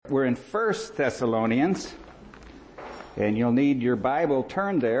We're in 1 Thessalonians, and you'll need your Bible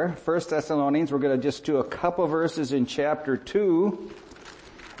turned there. 1 Thessalonians, we're going to just do a couple verses in chapter 2,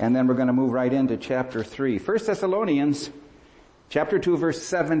 and then we're going to move right into chapter 3. 1 Thessalonians, chapter 2, verse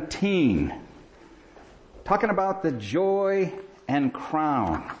 17. Talking about the joy and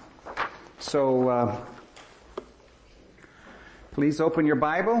crown. So, please open your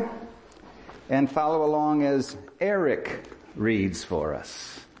Bible and follow along as Eric reads for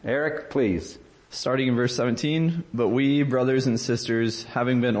us. Eric, please. Starting in verse 17, but we, brothers and sisters,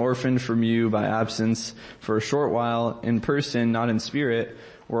 having been orphaned from you by absence for a short while, in person, not in spirit,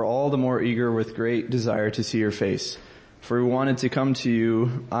 were all the more eager with great desire to see your face. For we wanted to come to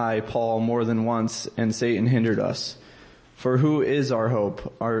you, I, Paul, more than once, and Satan hindered us. For who is our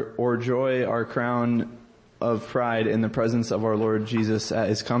hope, or joy, our crown of pride in the presence of our Lord Jesus at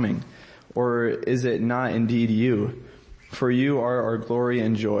his coming? Or is it not indeed you? For you are our glory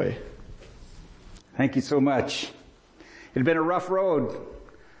and joy. Thank you so much. It had been a rough road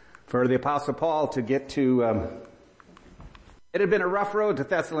for the Apostle Paul to get to, it had been a rough road to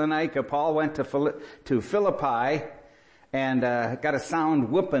Thessalonica. Paul went to Philippi and got a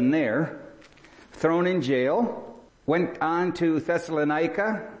sound whooping there, thrown in jail, went on to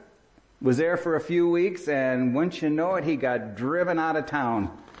Thessalonica, was there for a few weeks, and once you know it, he got driven out of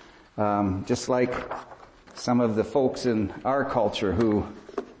town. Just like some of the folks in our culture who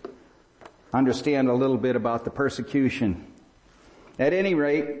understand a little bit about the persecution. At any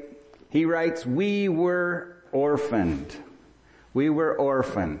rate, he writes, we were orphaned. We were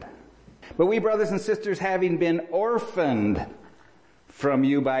orphaned. But we, brothers and sisters, having been orphaned from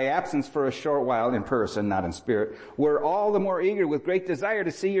you by absence for a short while in person, not in spirit, were all the more eager with great desire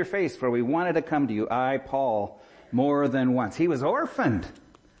to see your face, for we wanted to come to you, I, Paul, more than once. He was orphaned.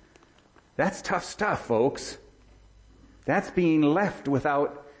 That's tough stuff, folks. That's being left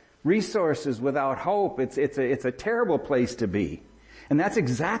without resources, without hope. It's a terrible place to be. And that's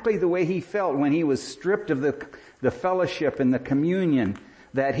exactly the way he felt when he was stripped of the fellowship and the communion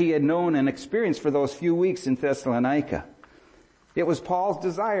that he had known and experienced for those few weeks in Thessalonica. It was Paul's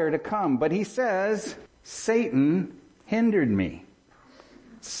desire to come, but he says, Satan hindered me.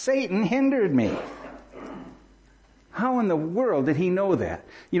 Satan hindered me. How in the world did he know that?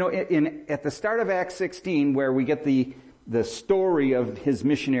 You know, at the start of Acts 16, where we get the story of his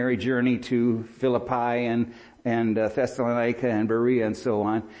missionary journey to Philippi and Thessalonica and Berea and so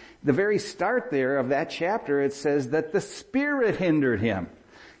on, the very start there of that chapter, it says that the Spirit hindered him.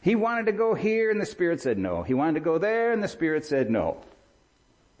 He wanted to go here and the Spirit said no. He wanted to go there and the Spirit said no.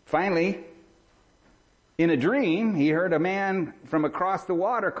 Finally, in a dream, he heard a man from across the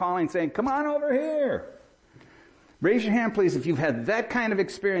water calling, saying, come on over here. Raise your hand, please, if you've had that kind of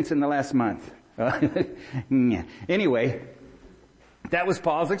experience in the last month. Anyway, that was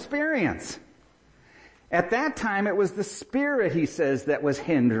Paul's experience. At that time, it was the Spirit, he says, that was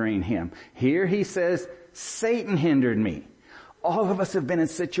hindering him. Here he says, Satan hindered me. All of us have been in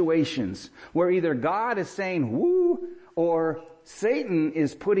situations where either God is saying, woo, or Satan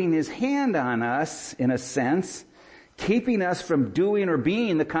is putting his hand on us, in a sense, keeping us from doing or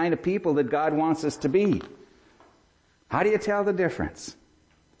being the kind of people that God wants us to be. How do you tell the difference?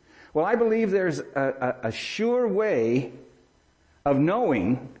 Well, I believe there's a sure way of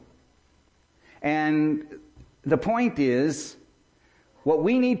knowing, and the point is, what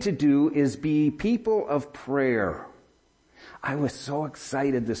we need to do is be people of prayer. I was so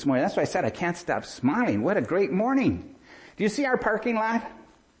excited this morning. That's why I said I can't stop smiling. What a great morning. Do you see our parking lot?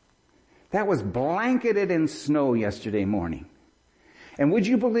 That was blanketed in snow yesterday morning. And would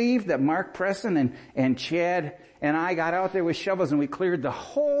you believe that Mark Preston and Chad and I got out there with shovels and we cleared the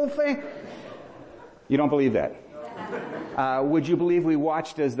whole thing? You don't believe that? Would you believe we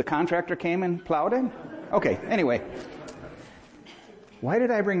watched as the contractor came and plowed it? Okay, anyway. Why did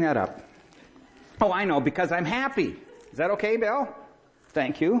I bring that up? Oh, I know, because I'm happy. Is that okay, Bill?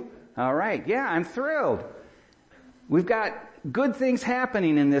 Thank you. All right. Yeah, I'm thrilled. We've got good things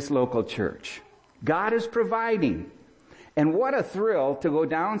happening in this local church. God is providing. And what a thrill to go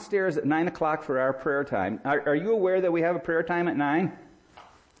downstairs at 9 o'clock for our prayer time. Are you aware that we have a prayer time at 9?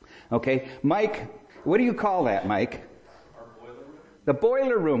 Okay. Mike, what do you call that, Mike? Our boiler room. The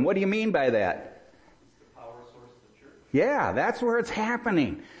boiler room. What do you mean by that? It's the power source of the church. Yeah, that's where it's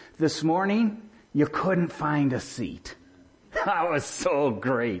happening. This morning, you couldn't find a seat. That was so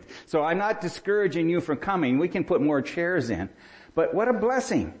great. So I'm not discouraging you from coming. We can put more chairs in. But what a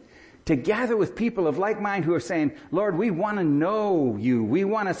blessing to gather with people of like mind who are saying, Lord, we want to know you. We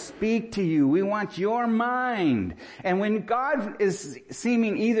want to speak to you. We want your mind. And when God is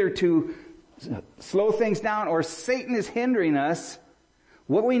seeming either to slow things down or Satan is hindering us,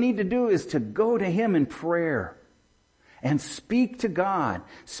 What we need to do is to go to Him in prayer and speak to God.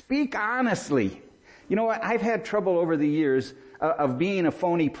 Speak honestly. You know what? I've had trouble over the years of being a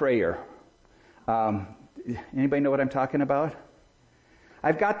phony prayer. Anybody know what I'm talking about?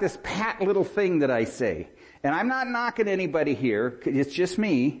 I've got this pat little thing that I say. And I'm not knocking anybody here. It's just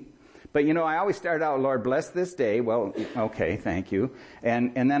me. But you know, I always start out, Lord, bless this day. Well, okay, thank you.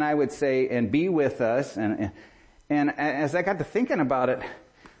 And then I would say, and be with us. And as I got to thinking about it,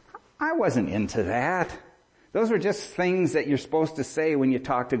 I wasn't into that. Those were just things that you're supposed to say when you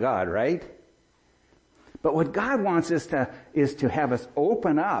talk to God, right? But what God wants us is to have us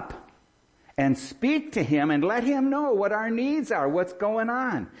open up and speak to Him and let Him know what our needs are, what's going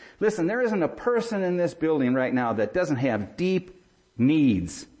on. Listen, there isn't a person in this building right now that doesn't have deep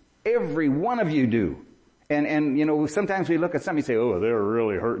needs. Every one of you do. And you know, sometimes we look at somebody and say, oh, they're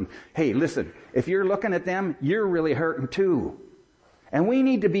really hurting. Hey, listen, if you're looking at them, you're really hurting too. And we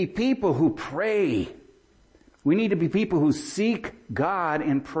need to be people who pray. We need to be people who seek God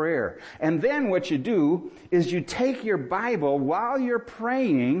in prayer. And then what you do is you take your Bible while you're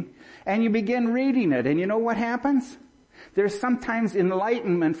praying and you begin reading it. And you know what happens? There's sometimes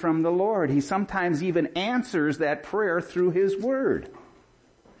enlightenment from the Lord. He sometimes even answers that prayer through His Word.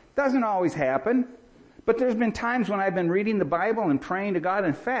 Doesn't always happen, but there's been times when I've been reading the Bible and praying to God.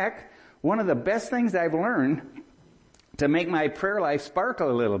 In fact, one of the best things I've learned to make my prayer life sparkle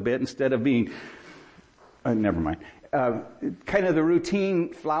a little bit instead of being, never mind, kind of the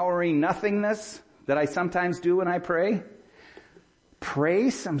routine, flowery nothingness that I sometimes do when I pray. Pray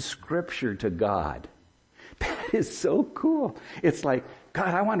some scripture to God. That is so cool. It's like,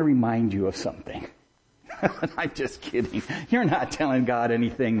 God, I want to remind you of something. I'm just kidding. You're not telling God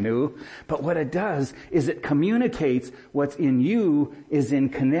anything new. But what it does is it communicates what's in you is in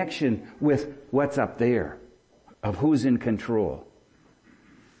connection with what's up there, of who's in control.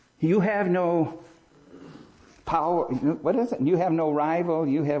 You have no power. What is it? You have no rival.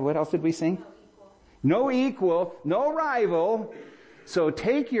 You have, what else did we sing? No equal, no rival. So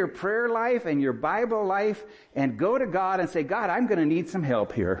take your prayer life and your Bible life and go to God and say, God, I'm going to need some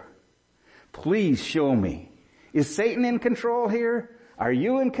help here. Please show me. Is Satan in control here? Are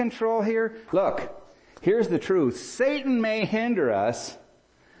you in control here? Look, here's the truth. Satan may hinder us,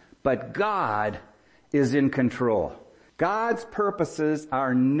 but God is in control. God's purposes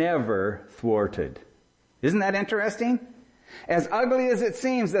are never thwarted. Isn't that interesting? As ugly as it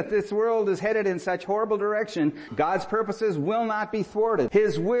seems that this world is headed in such horrible direction, God's purposes will not be thwarted.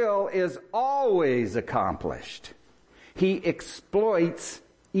 His will is always accomplished. He exploits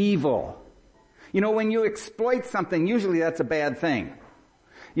evil. You know, when you exploit something, usually that's a bad thing.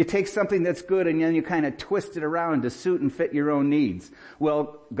 You take something that's good and then you kind of twist it around to suit and fit your own needs.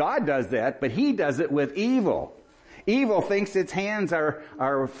 Well, God does that, but He does it with evil. Evil thinks its hands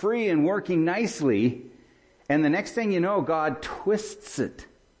are free and working nicely, and the next thing you know, God twists it.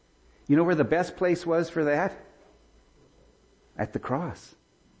 You know where the best place was for that? At the cross.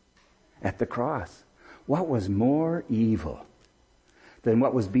 At the cross. What was more evil than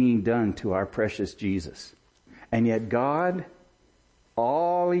what was being done to our precious Jesus? And yet God,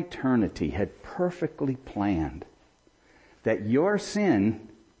 all eternity, had perfectly planned that your sin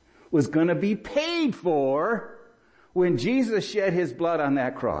was going to be paid for when Jesus shed His blood on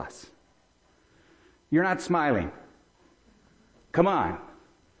that cross. You're not smiling. Come on.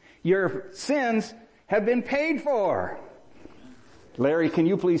 Your sins have been paid for. Larry, can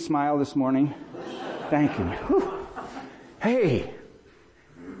you please smile this morning? Thank you. Whew. Hey,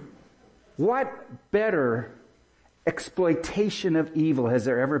 what better exploitation of evil has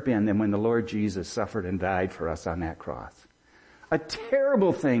there ever been than when the Lord Jesus suffered and died for us on that cross? A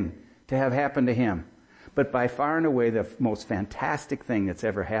terrible thing to have happened to Him, but by far and away the most fantastic thing that's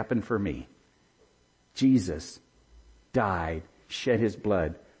ever happened for me. Jesus died, shed His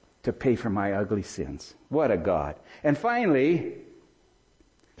blood to pay for my ugly sins. What a God. And finally,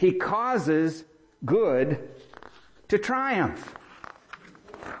 He causes good to triumph.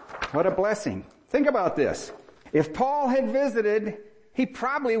 What a blessing. Think about this. If Paul had visited, he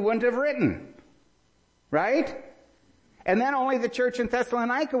probably wouldn't have written. Right? And then only the church in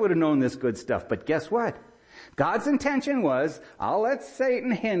Thessalonica would have known this good stuff. But guess what? God's intention was, I'll let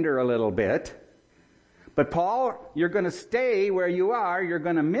Satan hinder a little bit. But Paul, you're going to stay where you are. You're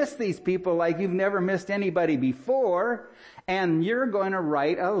going to miss these people like you've never missed anybody before. And you're going to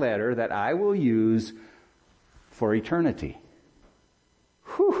write a letter that I will use for eternity.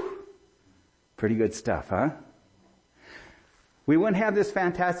 Whew. Pretty good stuff, huh? We wouldn't have this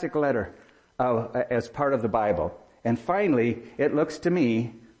fantastic letter as part of the Bible. And finally, it looks to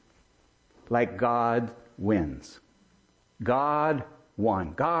me like God wins. God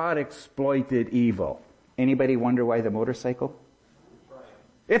won. God exploited evil. Anybody wonder why the motorcycle?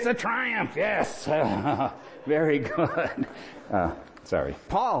 It's a triumph, yes. Very good. Sorry.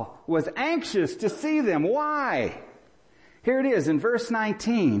 Paul was anxious to see them. Why? Here it is in verse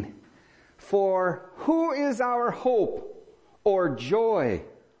 19. For who is our hope or joy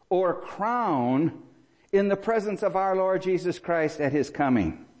or crown in the presence of our Lord Jesus Christ at his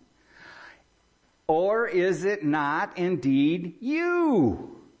coming? Or is it not indeed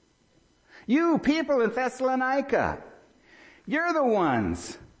you? You people in Thessalonica. You're the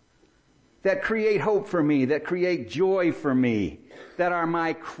ones that create hope for me, that create joy for me, that are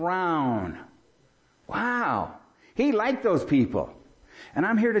my crown. Wow. He liked those people. And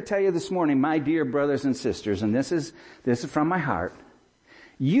I'm here to tell you this morning, my dear brothers and sisters, and this is from my heart,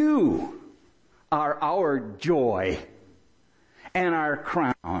 you are our joy and our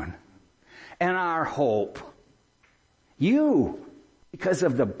crown and our hope. You, because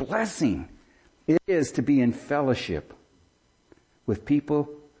of the blessing it is to be in fellowship with people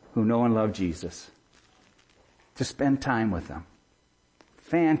who know and love Jesus. To spend time with them.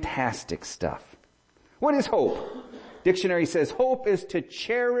 Fantastic stuff. What is hope? Dictionary says hope is to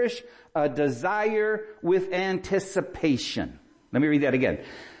cherish a desire with anticipation. Let me read that again.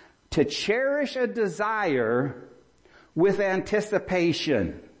 To cherish a desire with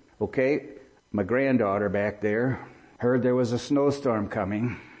anticipation. Okay, my granddaughter back there heard there was a snowstorm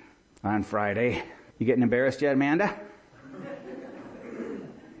coming on Friday. You getting embarrassed yet, Amanda?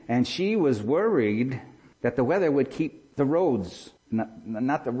 And she was worried that the weather would keep the roads,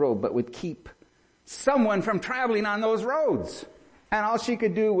 not the road, but would keep someone from traveling on those roads. And all she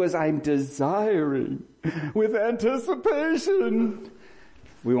could do was, I'm desiring with anticipation.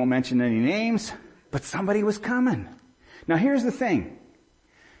 We won't mention any names, but somebody was coming. Now here's the thing.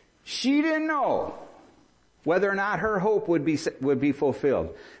 She didn't know whether or not her hope would be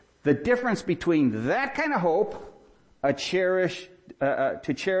fulfilled. The difference between that kind of hope, to cherish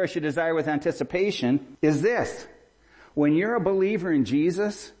a desire with anticipation, is this. When you're a believer in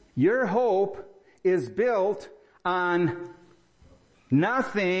Jesus, your hope is built on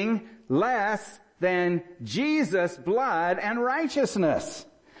nothing less than Jesus' blood and righteousness.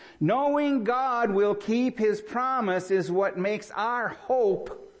 Knowing God will keep his promise is what makes our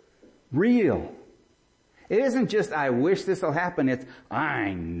hope real. It isn't just, I wish this will happen. It's,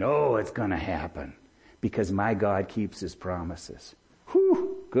 I know it's going to happen because my God keeps his promises.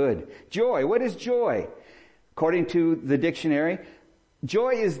 Whew, good. Joy. What is joy? According to the dictionary,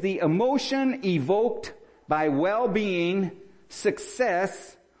 joy is the emotion evoked by well-being,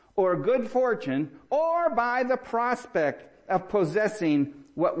 success, or good fortune, or by the prospect of possessing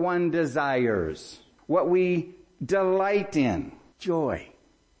what one desires, what we delight in. Joy.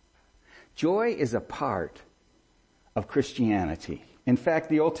 Joy is a part of Christianity. In fact,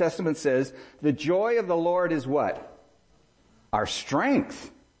 the Old Testament says, the joy of the Lord is what? Our strength.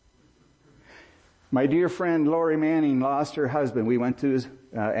 My dear friend Lori Manning lost her husband. We went to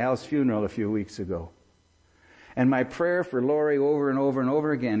Al's funeral a few weeks ago. And my prayer for Lori over and over and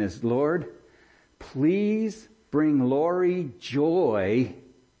over again is, Lord, please bring Lori joy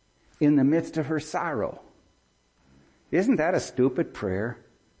in the midst of her sorrow. Isn't that a stupid prayer?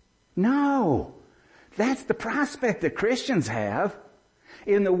 No. That's the prospect that Christians have.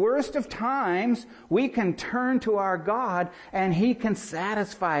 In the worst of times, we can turn to our God and he can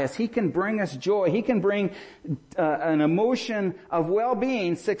satisfy us. He can bring us joy. He can bring an emotion of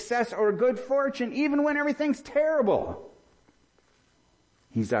well-being, success, or good fortune, even when everything's terrible.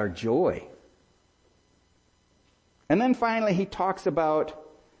 He's our joy. And then finally, he talks about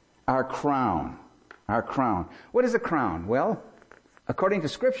our crown. Our crown. What is a crown? Well, according to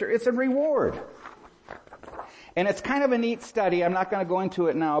Scripture, it's a reward. And it's kind of a neat study. I'm not going to go into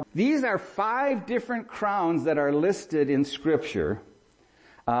it now. These are 5 different crowns that are listed in Scripture.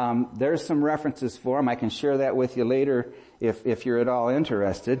 There's some references for them. I can share that with you later if you're at all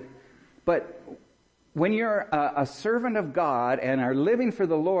interested. But when you're a servant of God and are living for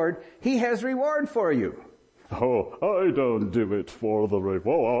the Lord, he has reward for you. Oh, I don't do it for the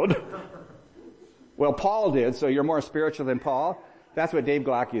reward. Well, Paul did, so you're more spiritual than Paul. That's what Dave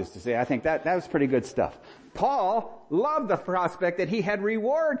Glock used to say. I think that was pretty good stuff. Paul loved the prospect that he had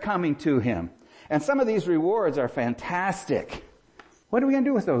reward coming to him. And some of these rewards are fantastic. What are we going to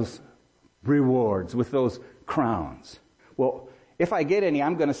do with those rewards, with those crowns? Well, if I get any,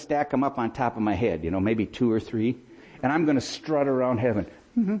 I'm going to stack them up on top of my head, maybe 2 or 3. And I'm going to strut around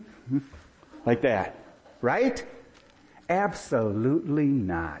heaven. Like that. Right? Absolutely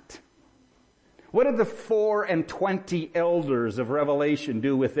not. What did the 4 and 20 elders of Revelation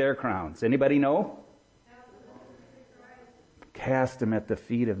do with their crowns? Anybody know? cast them at the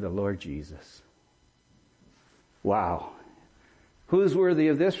feet of the Lord Jesus. Wow. Who's worthy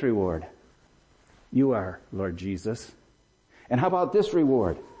of this reward? You are, Lord Jesus. And how about this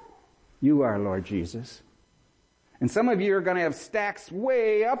reward? You are, Lord Jesus. And some of you are going to have stacks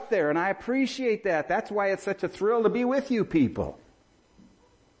way up there, and I appreciate that. That's why it's such a thrill to be with you people.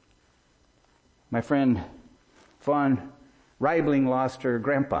 My friend Fawn Reibling lost her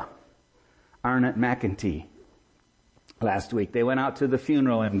grandpa, Arnott McEntee, last week. They went out to the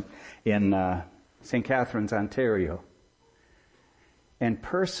funeral in St. Catharines, Ontario. And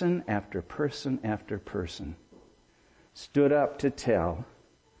person after person after person stood up to tell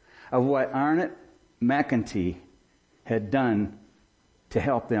of what Arnott McEntee had done to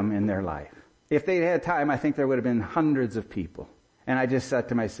help them in their life. If they'd had time, I think there would have been hundreds of people. And I just said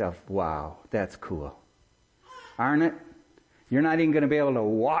to myself, wow, that's cool. Arnott, you're not even going to be able to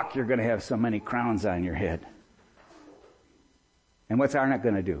walk. You're going to have so many crowns on your head. And what's Arnott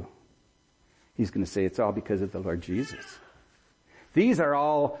going to do? He's going to say it's all because of the Lord Jesus. These are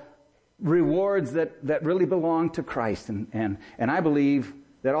all rewards that really belong to Christ. And I believe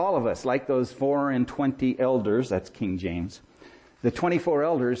that all of us, like those 4 and 20 elders, that's King James, the 24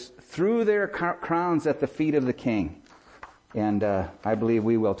 elders threw their crowns at the feet of the King. And I believe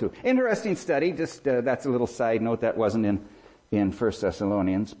we will too. Interesting study, just that's a little side note, that wasn't in 1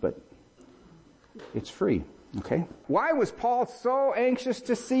 Thessalonians, but it's free, okay? Why was Paul so anxious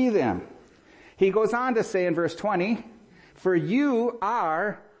to see them? He goes on to say in verse 20, for you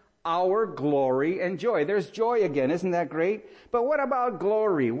are our glory and joy. There's joy again, isn't that great? But what about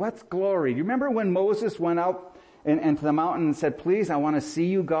glory? What's glory? Do you remember when Moses went out and to the mountain and said, please, I want to see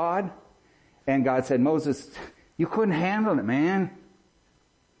you, God? And God said, Moses, you couldn't handle it, man.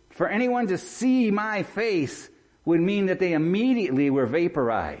 For anyone to see my face would mean that they immediately were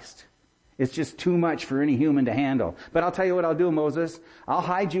vaporized. It's just too much for any human to handle. But I'll tell you what I'll do, Moses. I'll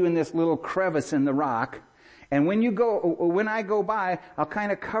hide you in this little crevice in the rock. And when I go by, I'll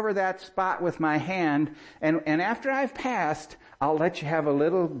kind of cover that spot with my hand. And after I've passed, I'll let you have a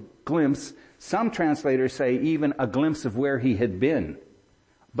little glimpse. Some translators say even a glimpse of where he had been.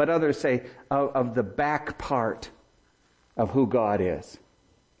 But others say of the back part of who God is.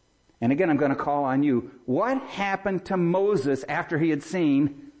 And again, I'm going to call on you. What happened to Moses after he had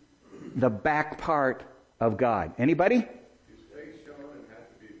seen the back part of God? Anybody? His face shone and had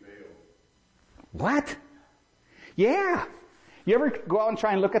to be veiled. What? Yeah. You ever go out and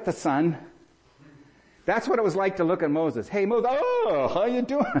try and look at the sun? That's what it was like to look at Moses. Hey, Moses, oh, how you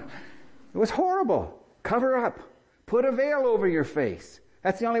doing? It was horrible. Cover up. Put a veil over your face.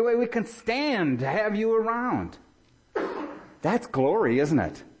 That's the only way we can stand to have you around. That's glory, isn't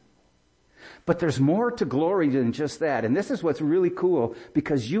it? But there's more to glory than just that. And this is what's really cool,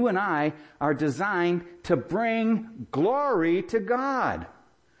 because you and I are designed to bring glory to God.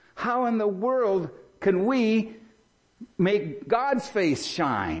 How in the world can we make God's face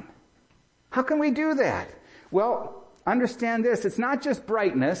shine? How can we do that? Well, understand this. It's not just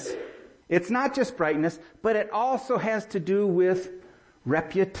brightness. It's not just brightness, but it also has to do with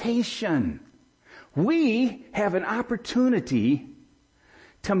reputation. We have an opportunity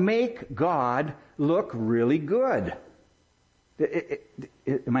to make God look really good.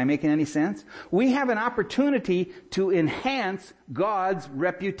 Am I making any sense? We have an opportunity to enhance God's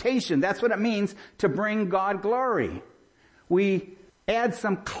reputation. That's what it means to bring God glory. We add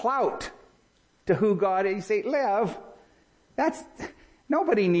some clout to who God is. You say, Lev,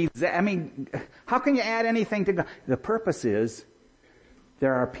 nobody needs that. I mean, how can you add anything to God? The purpose is,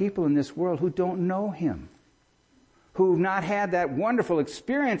 there are people in this world who don't know Him, who've not had that wonderful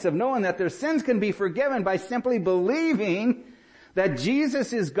experience of knowing that their sins can be forgiven by simply believing that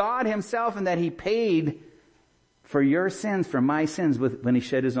Jesus is God Himself and that He paid for your sins, for my sins, when He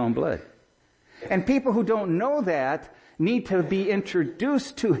shed His own blood. And people who don't know that need to be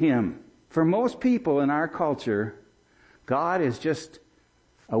introduced to Him. For most people in our culture, God is just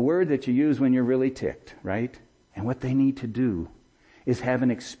a word that you use when you're really ticked, right? And what they need to do is have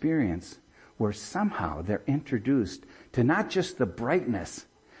an experience where somehow they're introduced to not just the brightness,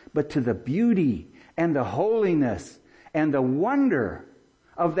 but to the beauty and the holiness and the wonder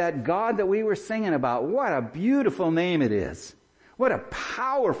of that God that we were singing about. What a beautiful name it is. What a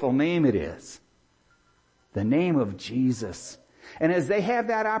powerful name it is. The name of Jesus. And as they have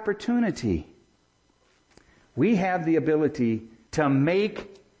that opportunity, we have the ability to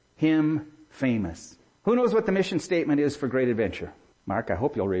make Him famous. Who knows what the mission statement is for Great Adventure? Mark, I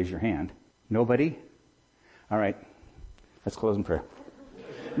hope you'll raise your hand. Nobody? All right. Let's close in prayer.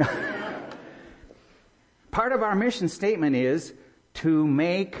 Part of our mission statement is to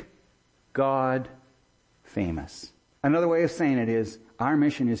make God famous. Another way of saying it is, our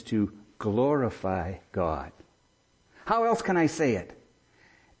mission is to glorify God. How else can I say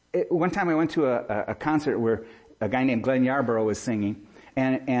it? One time I went to a concert where a guy named Glenn Yarborough was singing,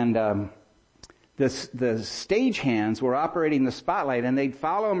 and the stagehands were operating the spotlight, and they'd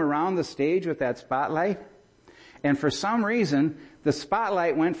follow him around the stage with that spotlight. And for some reason, the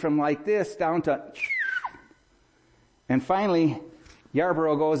spotlight went from like this down to, and finally,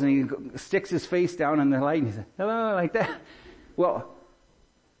 Yarborough goes and he sticks his face down in the light and he says, hello, like that. Well,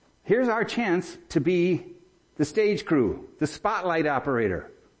 here's our chance to be the stage crew, the spotlight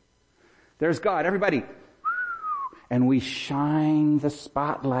operator. There's God, everybody. And we shine the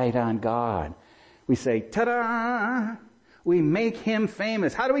spotlight on God. We say, ta-da! We make Him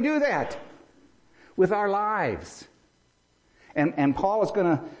famous. How do we do that? With our lives. And Paul is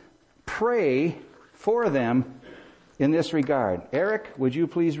going to pray for them in this regard. Eric, would you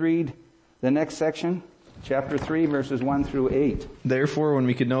please read the next section? Chapter 3, verses 1 through 8. Therefore, when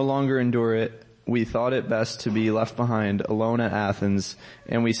we could no longer endure it, we thought it best to be left behind alone at Athens,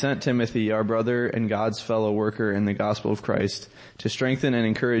 and we sent Timothy, our brother and God's fellow worker in the gospel of Christ, to strengthen and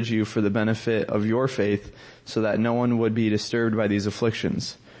encourage you for the benefit of your faith, so that no one would be disturbed by these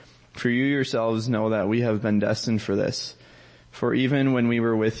afflictions. For you yourselves know that we have been destined for this. For even when we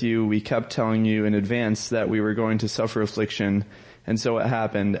were with you, we kept telling you in advance that we were going to suffer affliction, and so it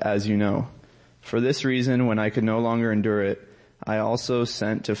happened, as you know. For this reason, when I could no longer endure it, I also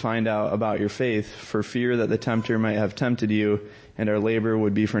sent to find out about your faith, for fear that the tempter might have tempted you, and our labor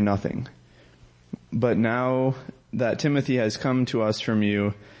would be for nothing. But now that Timothy has come to us from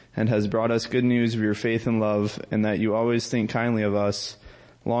you, and has brought us good news of your faith and love, and that you always think kindly of us,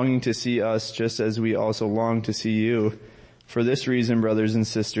 longing to see us just as we also long to see you, for this reason, brothers and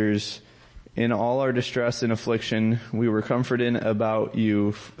sisters, in all our distress and affliction, we were comforted about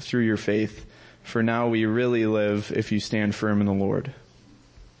you through your faith. For now we really live if you stand firm in the Lord.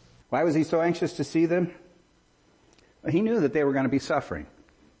 Why was he so anxious to see them? He knew that they were going to be suffering.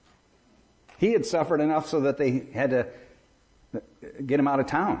 He had suffered enough so that they had to get him out of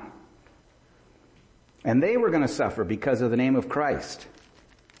town. And they were going to suffer because of the name of Christ.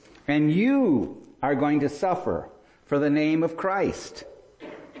 And you are going to suffer for the name of Christ.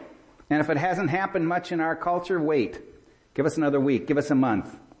 And if it hasn't happened much in our culture, wait. Give us another week. Give us a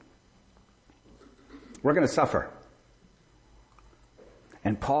month. We're going to suffer.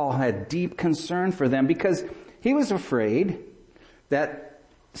 And Paul had deep concern for them because he was afraid that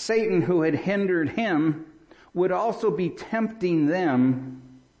Satan, who had hindered him, would also be tempting them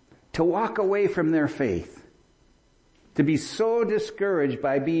to walk away from their faith, to be so discouraged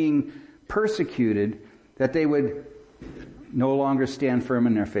by being persecuted that they would no longer stand firm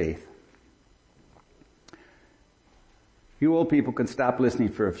in their faith. You old people can stop listening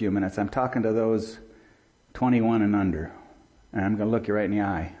for a few minutes. I'm talking to those 21 and under. And I'm going to look you right in the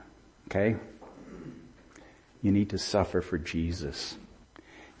eye. Okay? You need to suffer for Jesus.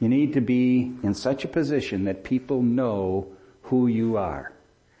 You need to be in such a position that people know who you are.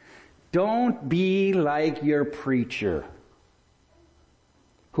 Don't be like your preacher,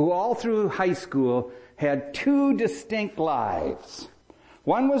 who all through high school had two distinct lives.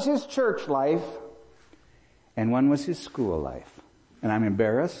 One was his church life, and one was his school life. And I'm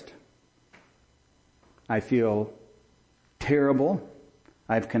embarrassed. I feel terrible.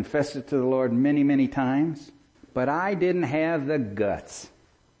 I've confessed it to the Lord many, many times. But I didn't have the guts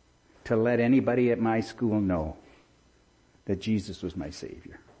to let anybody at my school know that Jesus was my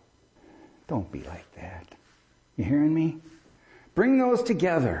Savior. Don't be like that. You hearing me? Bring those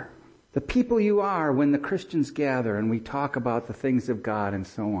together. The people you are when the Christians gather and we talk about the things of God and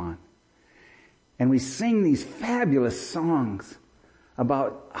so on. And we sing these fabulous songs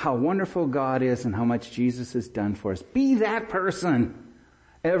about how wonderful God is and how much Jesus has done for us. Be that person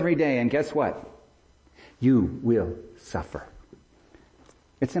every day. And guess what? You will suffer.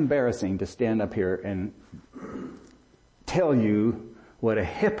 It's embarrassing to stand up here and tell you what a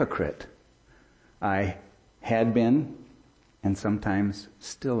hypocrite I had been and sometimes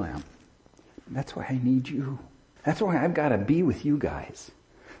still am. That's why I need you. That's why I've got to be with you guys.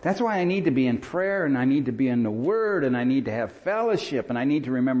 That's why I need to be in prayer, and I need to be in the Word, and I need to have fellowship, and I need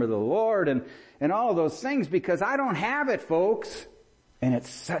to remember the Lord, and all of those things, because I don't have it, folks. And it's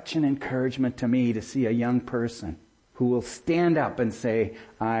such an encouragement to me to see a young person who will stand up and say,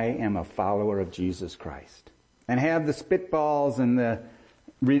 I am a follower of Jesus Christ. And have the spitballs and the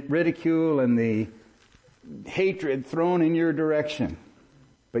ridicule and the hatred thrown in your direction.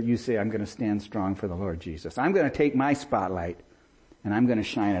 But you say, I'm going to stand strong for the Lord Jesus. I'm going to take my spotlight and I'm going to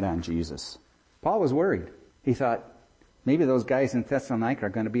shine it on Jesus. Paul was worried. He thought, maybe those guys in Thessalonica are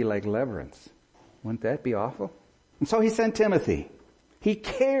going to be like Leverentz. Wouldn't that be awful? And so he sent Timothy. He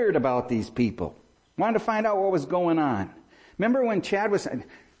cared about these people. Wanted to find out what was going on. Remember when Chad was...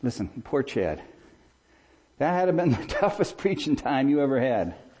 Listen, poor Chad. That had been the toughest preaching time you ever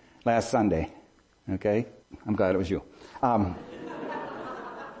had last Sunday. Okay? I'm glad it was you.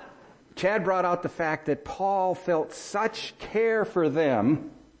 Chad brought out the fact that Paul felt such care for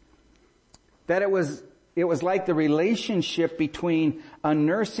them that it was like the relationship between a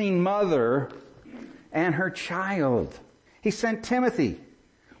nursing mother and her child. He sent Timothy,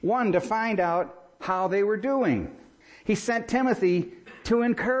 one, to find out how they were doing. He sent Timothy to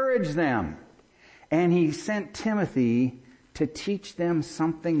encourage them. And he sent Timothy to teach them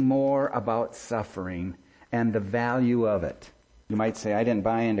something more about suffering and the value of it. You might say, I didn't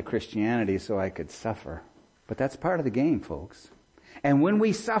buy into Christianity so I could suffer. But that's part of the game, folks. And when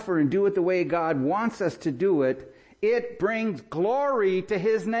we suffer and do it the way God wants us to do it, it brings glory to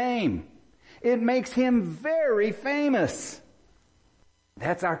His name. It makes Him very famous.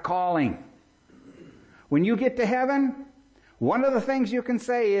 That's our calling. When you get to heaven, one of the things you can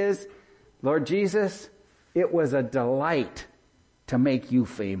say is, Lord Jesus, it was a delight to make you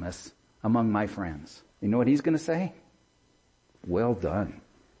famous among my friends. You know what He's going to say? Well done.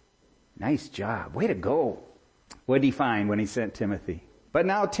 Nice job. Way to go. What did He find when He sent Timothy? But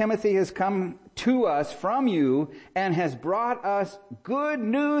now Timothy has come to us from you and has brought us good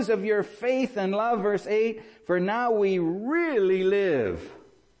news of your faith and love. Verse 8, for now we really live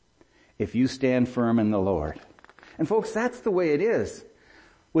if you stand firm in the Lord. And folks, that's the way it is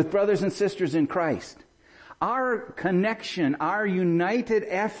with brothers and sisters in Christ. Our connection, our united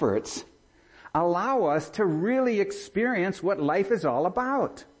efforts allow us to really experience what life is all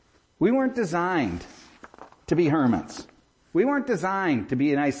about. We weren't designed to be hermits. We weren't designed to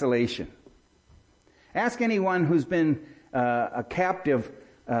be in isolation. Ask anyone who's been a captive,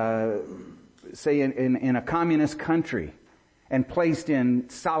 say in a communist country and placed in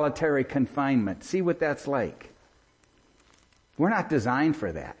solitary confinement. See what that's like. We're not designed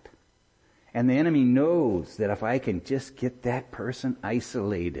for that. And the enemy knows that if I can just get that person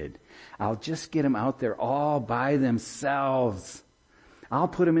isolated, I'll just get them out there all by themselves. I'll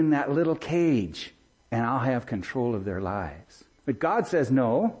put them in that little cage and I'll have control of their lives. But God says,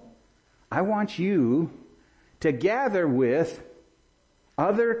 no, I want you to gather with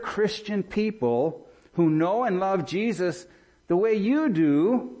other Christian people who know and love Jesus the way you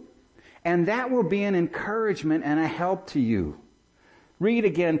do, and that will be an encouragement and a help to you. Read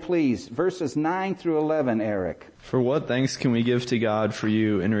again, please, verses 9 through 11, Eric. For what thanks can we give to God for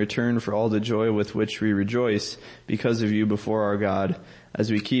you in return for all the joy with which we rejoice because of you before our God,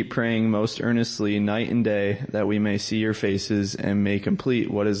 as we keep praying most earnestly night and day that we may see your faces and may complete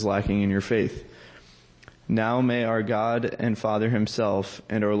what is lacking in your faith. Now may our God and Father Himself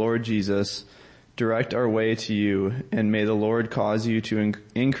and our Lord Jesus direct our way to you, and may the Lord cause you to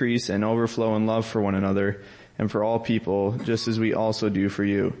increase and overflow in love for one another and for all people, just as we also do for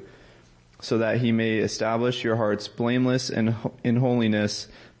you, so that He may establish your hearts blameless and in holiness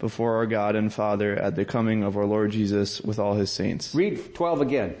before our God and Father at the coming of our Lord Jesus with all His saints. Read 12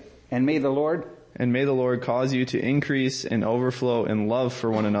 again. And may the Lord cause you to increase and overflow in love for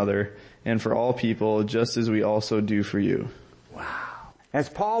one another and for all people, just as we also do for you. Wow. As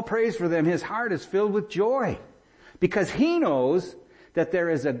Paul prays for them, his heart is filled with joy because he knows that there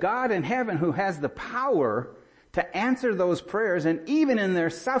is a God in heaven who has the power to answer those prayers and even in their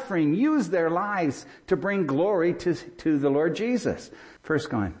suffering use their lives to bring glory to the Lord Jesus. First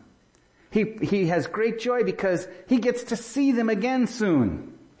going. He has great joy because he gets to see them again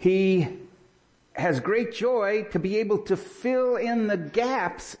soon. He has great joy to be able to fill in the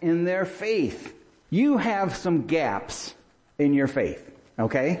gaps in their faith. You have some gaps in your faith,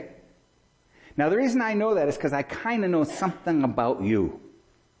 okay? Now the reason I know that is because I kind of know something about you.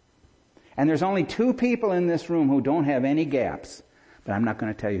 And there's only 2 people in this room who don't have any gaps, but I'm not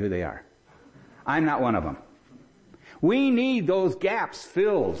going to tell you who they are. I'm not one of them. We need those gaps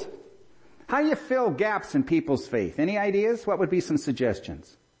filled. How do you fill gaps in people's faith? Any ideas? What would be some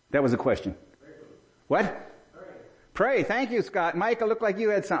suggestions? That was a question. What? Pray. Thank you, Scott. Mike, it looked like you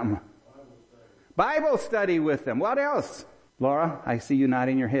had something. Bible study with them. What else? Laura, I see you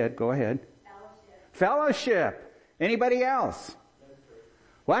nodding your head. Go ahead. Fellowship. Anybody else?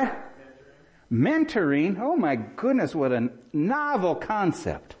 What? Mentoring. Oh my goodness, what a novel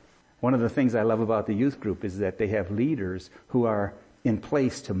concept. One of the things I love about the youth group is that they have leaders who are in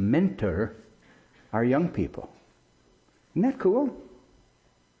place to mentor our young people. Isn't that cool?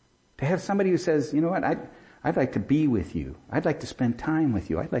 To have somebody who says, you know what, I'd like to be with you. I'd like to spend time with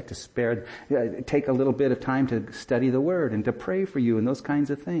you. I'd like to take a little bit of time to study the Word and to pray for you and those kinds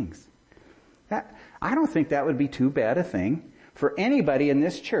of things. I don't think that would be too bad a thing for anybody in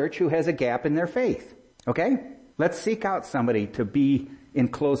this church who has a gap in their faith. Okay? Let's seek out somebody to be in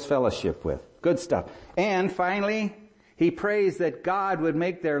close fellowship with. Good stuff. And finally, he prays that God would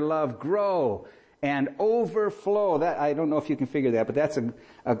make their love grow and overflow. That, I don't know if you can figure that, but that's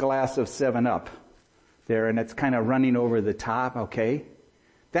a glass of 7-Up there, and it's kind of running over the top, okay?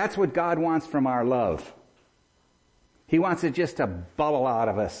 That's what God wants from our love. He wants it just to bubble out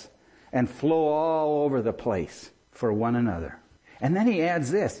of us and flow all over the place for one another. And then he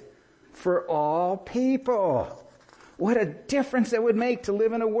adds this, for all people. What a difference it would make to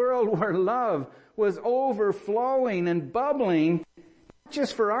live in a world where love was overflowing and bubbling, not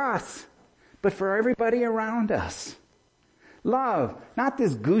just for us, but for everybody around us. Love, not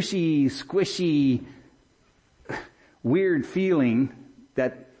this gushy, squishy, weird feeling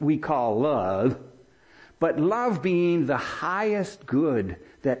that we call love, but love being the highest good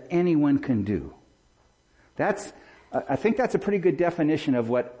that anyone can do. I think that's a pretty good definition of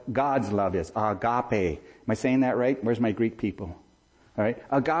what God's love is. Agape. Am I saying that right? Where's my Greek people? All right.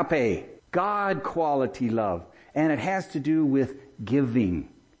 Agape. God quality love. And it has to do with giving.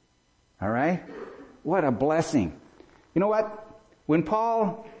 All right? What a blessing. You know what? When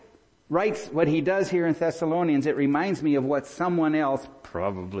Paul writes what he does here in Thessalonians, it reminds me of what someone else,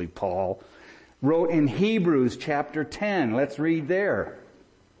 probably Paul, wrote in Hebrews chapter 10. Let's read there.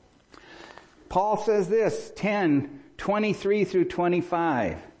 Paul says this, 10:23 through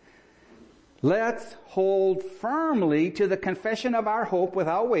 25. Let's hold firmly to the confession of our hope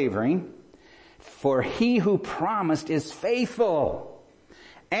without wavering, for he who promised is faithful.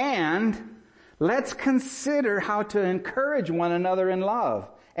 And let's consider how to encourage one another in love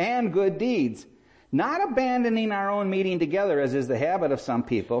and good deeds, not abandoning our own meeting together as is the habit of some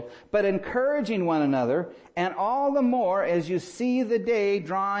people, but encouraging one another, and all the more as you see the day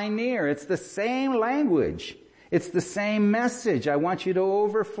drawing near. It's the same language. It's the same message. I want you to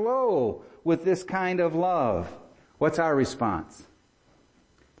overflow with this kind of love. What's our response?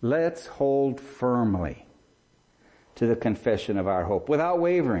 Let's hold firmly to the confession of our hope without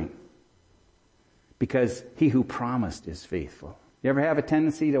wavering, because he who promised is faithful. You ever have a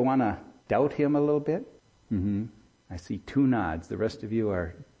tendency to want to doubt him a little bit? Mm-hmm. I see 2 nods. The rest of you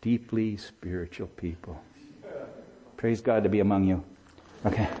are deeply spiritual people. Praise God to be among you.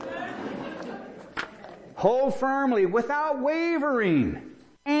 Okay. Hold firmly without wavering.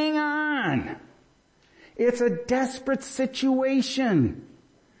 Hang on. It's a desperate situation.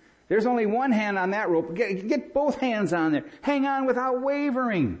 There's only one hand on that rope. Get both hands on there. Hang on without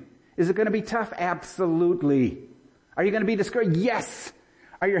wavering. Is it going to be tough? Absolutely. Are you going to be discouraged? Yes.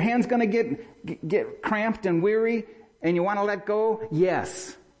 Are your hands going to get cramped and weary and you want to let go?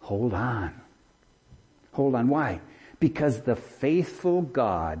 Yes. Hold on. Hold on. Why? Because the faithful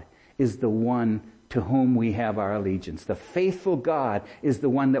God is the one to whom we have our allegiance. The faithful God is the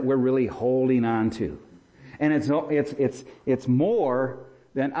one that we're really holding on to. And it's more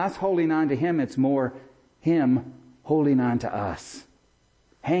than us holding on to him. It's more him holding on to us.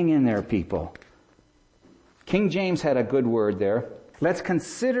 Hang in there, people. King James had a good word there. Let's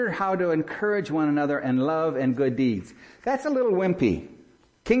consider how to encourage one another in love and good deeds. That's a little wimpy.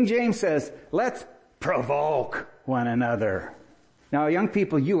 King James says, let's provoke one another. Now, young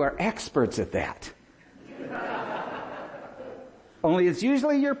people, you are experts at that. Only it's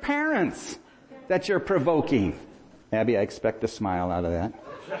usually your parents that you're provoking. Abby, I expect a smile out of that.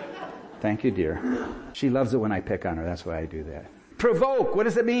 Thank you, dear. She loves it when I pick on her. That's why I do that. Provoke, what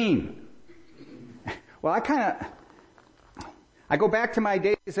does it mean? Well, I go back to my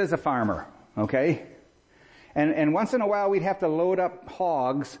days as a farmer, okay? And once in a while we'd have to load up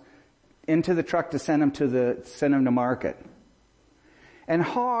hogs into the truck to send them to market. And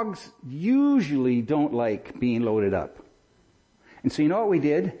hogs usually don't like being loaded up. And so you know what we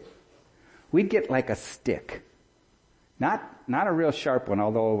did? We'd get like a stick. Not a real sharp one,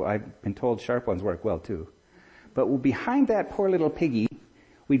 although I've been told sharp ones work well too. But behind that poor little piggy,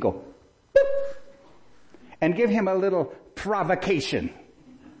 we'd go, boop, and give him a little provocation.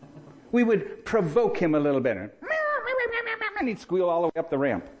 We would provoke him a little bit. And he'd squeal all the way up the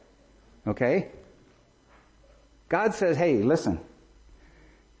ramp. Okay? God says, hey, listen.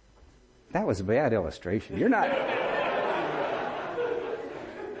 That was a bad illustration. You're not...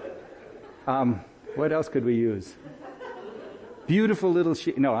 what else could we use? Beautiful little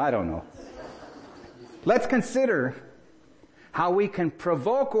sheep. No, I don't know. Let's consider how we can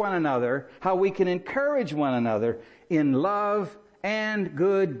provoke one another, how we can encourage one another in love and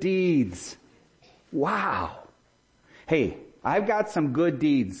good deeds. Wow. Hey, I've got some good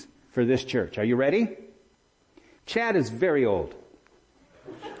deeds for this church. Are you ready? Chad is very old.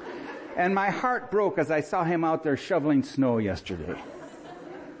 And my heart broke as I saw him out there shoveling snow yesterday.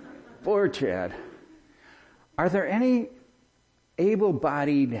 Poor Chad. Are there any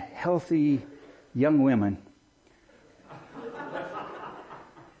able-bodied, healthy young women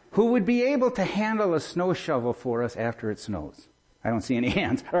who would be able to handle a snow shovel for us after it snows? I don't see any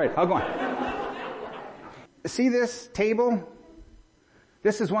hands. All right, I'll go on. See this table?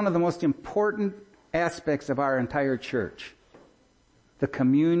 This is one of the most important aspects of our entire church. The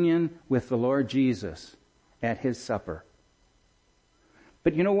communion with the Lord Jesus at His supper.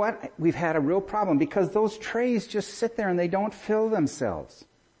 But you know what? We've had a real problem because those trays just sit there and they don't fill themselves.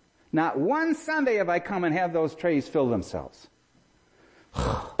 Not one Sunday have I come and have those trays fill themselves.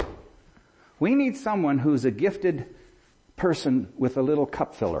 We need someone who's a gifted person with a little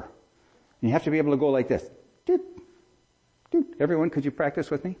cup filler. And you have to be able to go like this. Doot, doot. Everyone, could you practice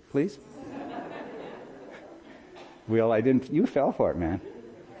with me, please? Will, I didn't, you fell for it, man.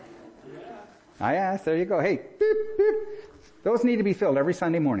 I asked, there you go. Hey, doot, doot. Those need to be filled every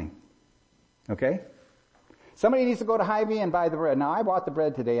Sunday morning. Okay? Somebody needs to go to Hy-Vee and buy the bread. Now, I bought the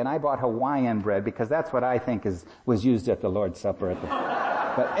bread today, and I bought Hawaiian bread because that's what I think was used at the Lord's Supper.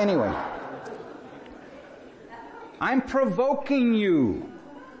 But anyway, I'm provoking you.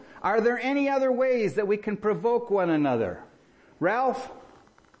 Are there any other ways that we can provoke one another? Ralph,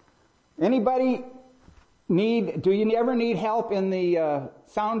 anybody do you ever need help in the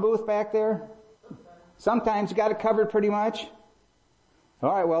sound booth back there? Sometimes. You got it covered pretty much?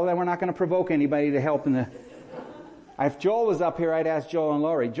 All right, well, then we're not going to provoke anybody to help in the... If Joel was up here, I'd ask Joel and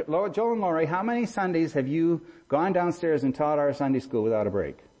Lori. Joel and Lori, how many Sundays have you gone downstairs and taught our Sunday school without a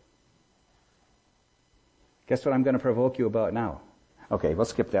break? Guess what I'm going to provoke you about now? Okay, we'll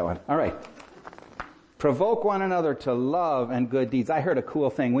skip that one. All right. Provoke one another to love and good deeds. I heard a cool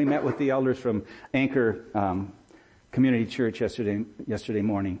thing. We met with the elders from Anchor Community Church yesterday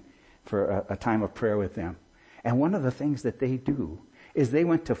morning for a time of prayer with them. And one of the things that they do is they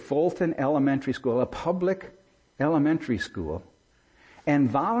went to Fulton Elementary School, a public elementary school, and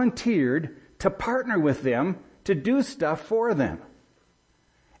volunteered to partner with them to do stuff for them.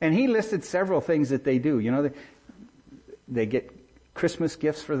 And he listed several things that they do. You know, they get Christmas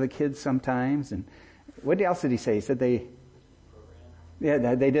gifts for the kids sometimes. And what else did he say? He said they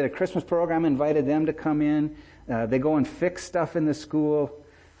did a Christmas program, invited them to come in. They go and fix stuff in the school.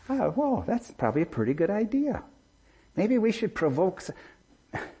 Oh, well, that's probably a pretty good idea. Maybe we should provoke...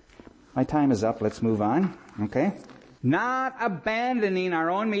 My time is up. Let's move on. Okay? Not abandoning our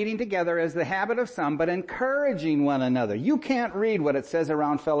own meeting together as the habit of some, but encouraging one another. You can't read what it says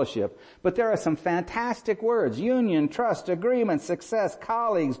around fellowship, but there are some fantastic words. Union, trust, agreement, success,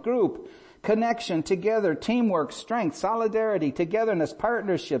 colleagues, group, connection, together, teamwork, strength, solidarity, togetherness,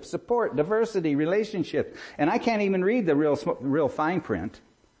 partnership, support, diversity, relationship. And I can't even read the real fine print.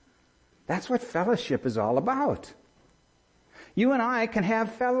 That's what fellowship is all about. You and I can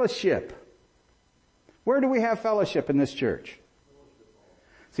have fellowship. Where do we have fellowship in this church?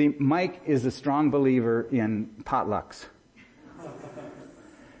 See, Mike is a strong believer in potlucks.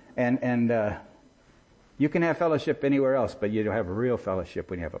 And you can have fellowship anywhere else, but you don't have a real fellowship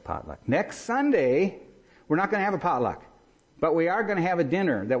when you have a potluck. Next Sunday, we're not going to have a potluck, but we are going to have a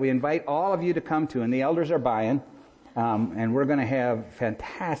dinner that we invite all of you to come to, and the elders are buying, and we're going to have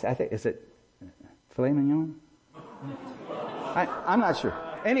fantastic, I think, is it filet mignon? I'm not sure.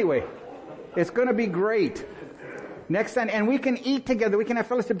 Anyway, it's going to be great. Next Sunday, and we can eat together, we can have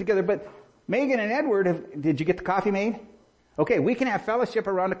fellowship together, but Megan and Edward, did you get the coffee made? Okay, we can have fellowship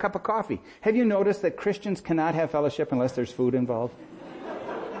around a cup of coffee. Have you noticed that Christians cannot have fellowship unless there's food involved?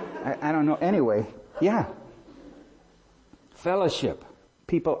 I don't know. Anyway, yeah. Fellowship.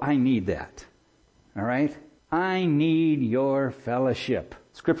 People, I need that. All right? I need your fellowship.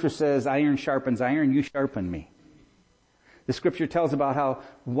 Scripture says, iron sharpens iron, you sharpen me. The Scripture tells about how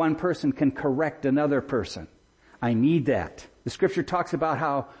one person can correct another person. I need that. The Scripture talks about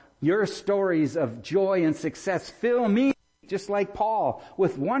how your stories of joy and success fill me, just like Paul,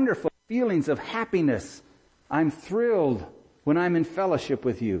 with wonderful feelings of happiness. I'm thrilled when I'm in fellowship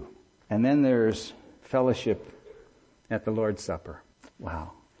with you. And then there's fellowship at the Lord's Supper.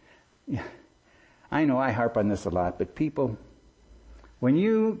 Wow. Yeah. I know I harp on this a lot, but people, when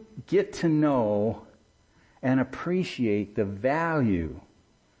you get to know and appreciate the value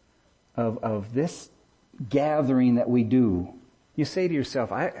of this gathering that we do, you say to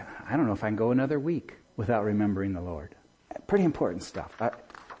yourself, I don't know if I can go another week without remembering the Lord. Pretty important stuff.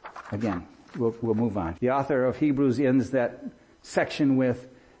 Again, we'll move on. The author of Hebrews ends that section with,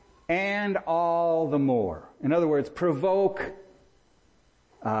 and all the more. In other words, provoke,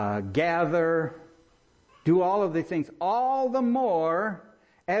 gather, do all of these things, all the more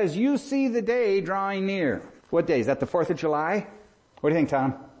as you see the day drawing near. What day? Is that the 4th of July? What do you think,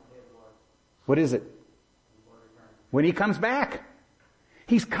 Tom? What is it? When he comes back.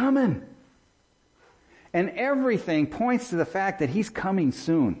 He's coming. And everything points to the fact that he's coming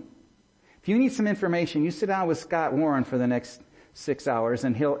soon. If you need some information, you sit down with Scott Warren for the next 6 hours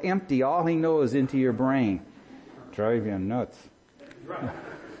and he'll empty all he knows into your brain. Drive you nuts.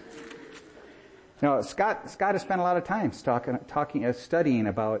 No, Scott has spent a lot of time studying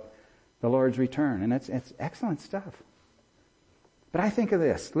about the Lord's return, and it's excellent stuff. But I think of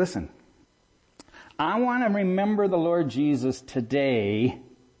this. Listen, I want to remember the Lord Jesus today,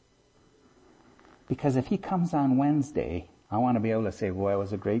 because if he comes on Wednesday, I want to be able to say, boy, it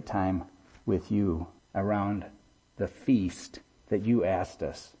was a great time with you around the feast that you asked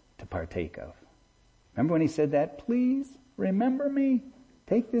us to partake of. Remember when he said that? Please remember me.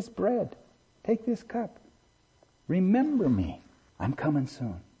 Take this bread. Take this cup. Remember me. I'm coming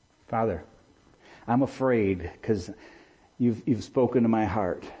soon. Father, I'm afraid because you've spoken to my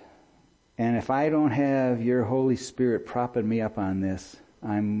heart. And if I don't have your Holy Spirit propping me up on this,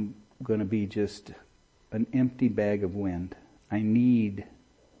 I'm going to be just an empty bag of wind. I need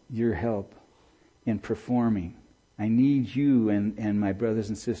your help in performing. I need you and my brothers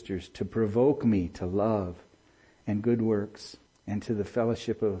and sisters to provoke me to love and good works and to the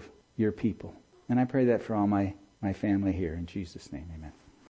fellowship of your people. And I pray that for all my family here. In Jesus' name, amen.